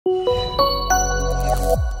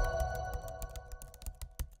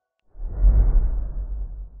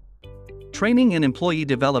Training and employee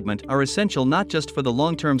development are essential not just for the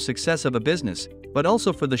long-term success of a business, but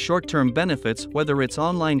also for the short-term benefits, whether it's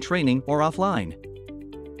online training or offline.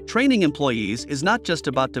 Training employees is not just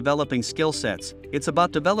about developing skill sets, it's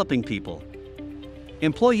about developing people.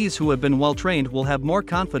 Employees who have been well-trained will have more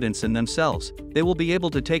confidence in themselves, they will be able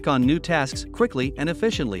to take on new tasks quickly and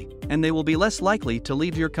efficiently, and they will be less likely to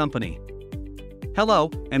leave your company. Hello,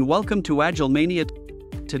 and welcome to Agilemania.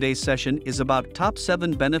 Today's session is about top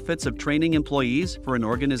 7 benefits of training employees for an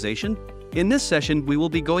organization. In this session, we will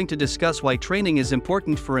be going to discuss why training is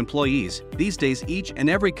important for employees. These days, each and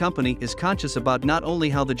every company is conscious about not only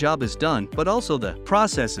how the job is done, but also the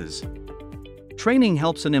processes. Training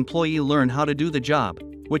helps an employee learn how to do the job,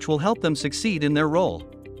 which will help them succeed in their role.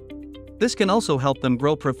 This can also help them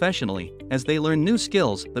grow professionally, as they learn new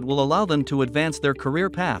skills that will allow them to advance their career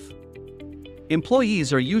path.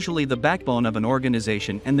 Employees are usually the backbone of an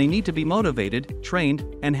organization, and they need to be motivated, trained,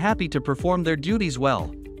 and happy to perform their duties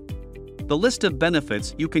well. The list of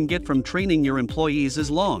benefits you can get from training your employees is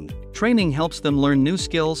long. Training helps them learn new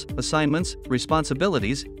skills, assignments,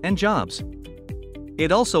 responsibilities, and jobs.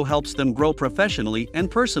 It also helps them grow professionally and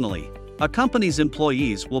personally. A company's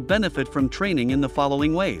employees will benefit from training in the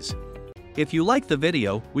following ways. If you like the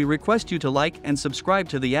video, we request you to like and subscribe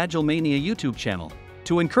to the Agilemania YouTube channel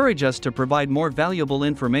to encourage us to provide more valuable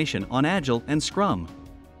information on Agile and Scrum.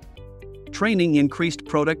 Training increased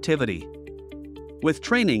productivity. With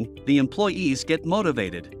training, the employees get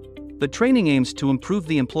motivated. The training aims to improve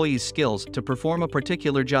the employee's skills to perform a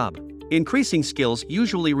particular job. Increasing skills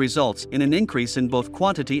usually results in an increase in both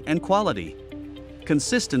quantity and quality.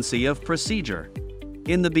 Consistency of procedure.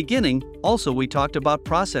 In the beginning, also we talked about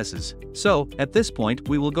processes, so, at this point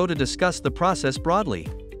we will go to discuss the process broadly.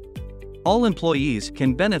 All employees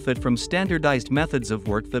can benefit from standardized methods of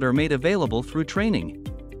work that are made available through training.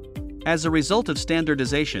 As a result of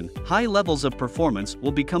standardization, high levels of performance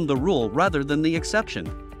will become the rule rather than the exception.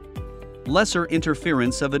 Lesser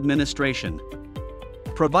interference of administration.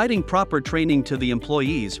 Providing proper training to the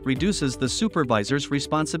employees reduces the supervisor's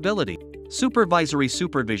responsibility. Supervisory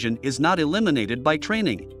supervision is not eliminated by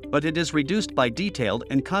training, but it is reduced by detailed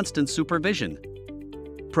and constant supervision.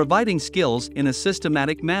 Providing skills in a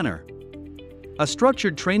systematic manner. A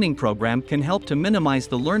structured training program can help to minimize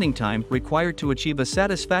the learning time required to achieve a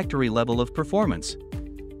satisfactory level of performance.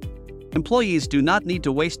 Employees do not need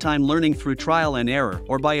to waste time learning through trial and error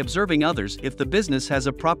or by observing others if the business has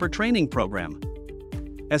a proper training program.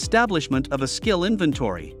 Establishment of a skill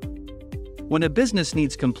inventory. When a business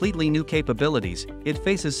needs completely new capabilities, it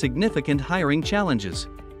faces significant hiring challenges.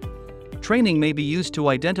 Training may be used to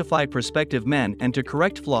identify prospective men and to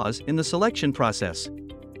correct flaws in the selection process.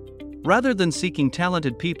 Rather than seeking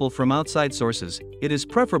talented people from outside sources, it is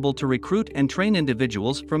preferable to recruit and train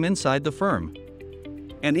individuals from inside the firm.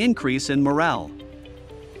 An increase in morale.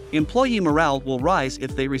 Employee morale will rise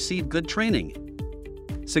if they receive good training.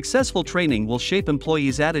 Successful training will shape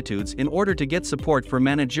employees' attitudes in order to get support for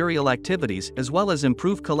managerial activities as well as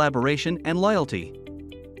improve collaboration and loyalty.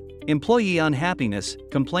 Employee unhappiness,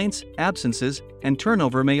 complaints, absences, and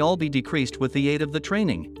turnover may all be decreased with the aid of the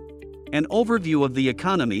training. An overview of the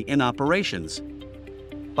economy in operations.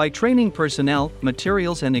 By training personnel,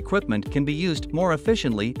 materials and equipment can be used more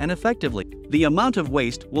efficiently and effectively. The amount of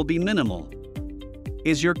waste will be minimal.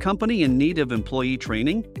 Is your company in need of employee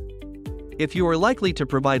training? If you are likely to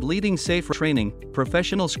provide leading safe training,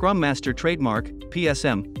 Professional Scrum Master Trademark,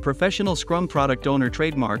 PSM, Professional Scrum Product Owner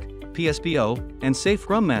Trademark, PSPO, and Safe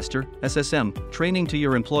Scrum Master, SSM, training to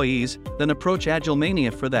your employees, then approach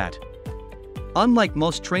Agilemania for that. Unlike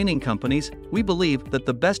most training companies, we believe that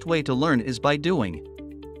the best way to learn is by doing.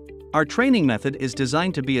 Our training method is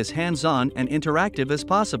designed to be as hands-on and interactive as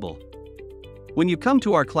possible. When you come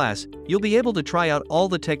to our class, you'll be able to try out all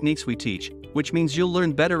the techniques we teach, which means you'll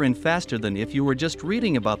learn better and faster than if you were just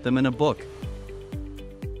reading about them in a book.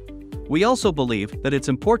 We also believe that it's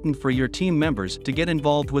important for your team members to get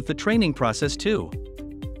involved with the training process too.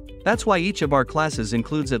 That's why each of our classes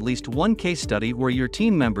includes at least one case study where your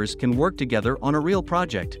team members can work together on a real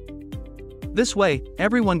project. This way,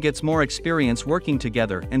 everyone gets more experience working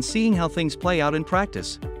together and seeing how things play out in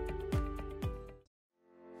practice.